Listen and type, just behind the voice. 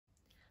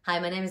Hi,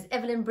 my name is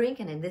Evelyn Brink,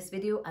 and in this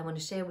video I want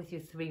to share with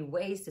you 3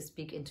 ways to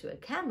speak into a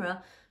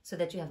camera so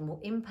that you have more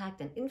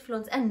impact and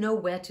influence and know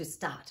where to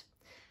start.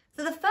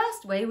 So the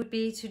first way would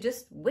be to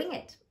just wing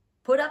it.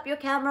 Put up your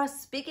camera,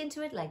 speak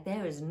into it like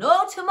there is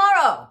no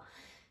tomorrow.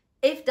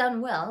 If done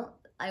well,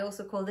 I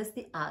also call this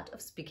the art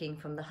of speaking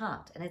from the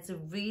heart, and it's a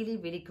really,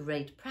 really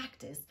great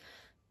practice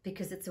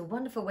because it's a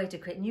wonderful way to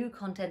create new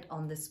content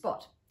on the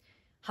spot.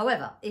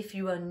 However, if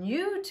you are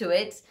new to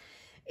it,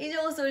 it's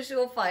also a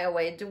surefire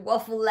way into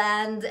waffle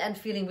land and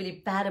feeling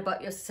really bad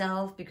about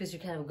yourself because you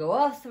kind of go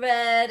off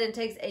thread and it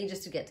takes ages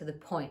to get to the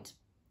point.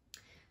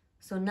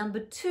 So number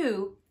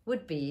 2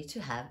 would be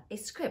to have a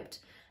script,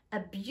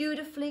 a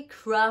beautifully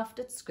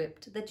crafted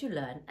script that you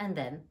learn and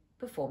then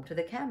perform to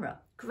the camera.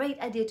 Great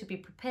idea to be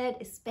prepared,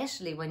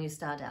 especially when you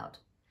start out.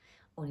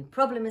 Only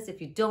problem is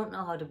if you don't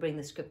know how to bring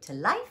the script to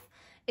life,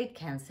 it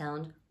can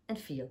sound and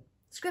feel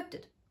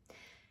scripted.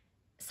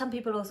 Some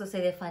people also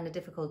say they find it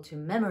difficult to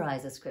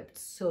memorize a script,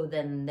 so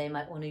then they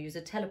might want to use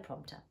a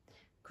teleprompter.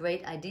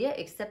 Great idea,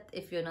 except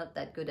if you're not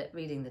that good at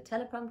reading the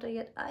teleprompter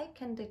yet, I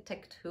can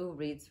detect who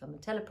reads from a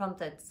teleprompter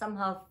that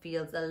somehow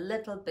feels a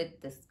little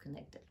bit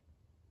disconnected.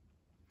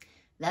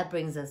 That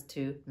brings us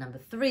to number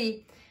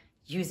 3,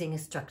 using a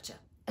structure.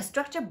 A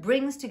structure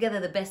brings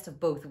together the best of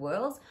both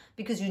worlds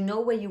because you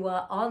know where you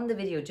are on the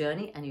video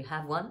journey, and you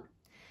have one,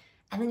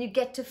 and then you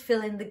get to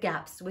fill in the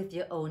gaps with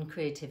your own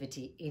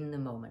creativity in the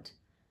moment.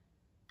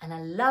 And I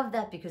love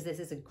that because this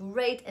is a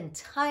great and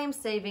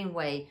time-saving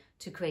way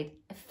to create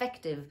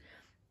effective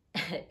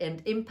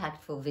and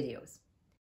impactful videos.